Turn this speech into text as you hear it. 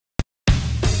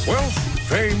Wealth,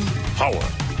 fame, power.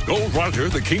 Gold Roger,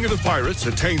 the king of the pirates,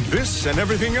 attained this and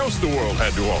everything else the world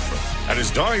had to offer. And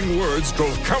his dying words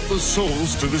drove countless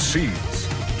souls to the seas.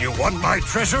 You want my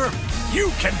treasure? You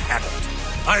can have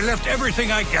it. I left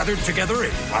everything I gathered together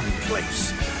in one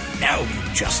place. Now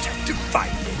you just have to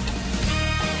find it.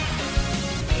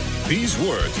 These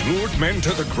words lured men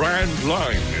to the Grand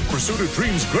Line in pursuit of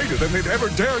dreams greater than they'd ever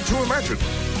dared to imagine.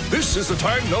 This is the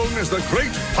time known as the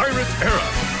Great Pirate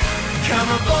Era. Come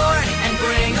aboard and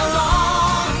bring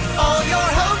along all your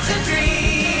hopes and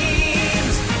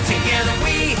dreams. Together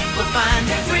we will find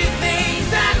everything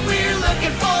that we're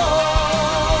looking for.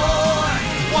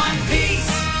 One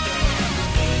Piece.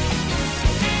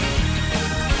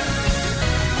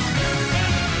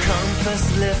 Compass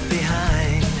left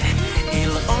behind,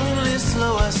 it'll only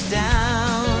slow us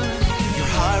down. Your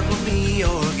heart will be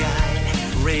your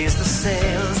guide. Raise the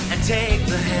sails and take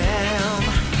the helm.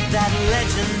 That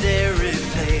legendary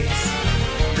place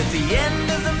at the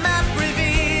end of the mountain.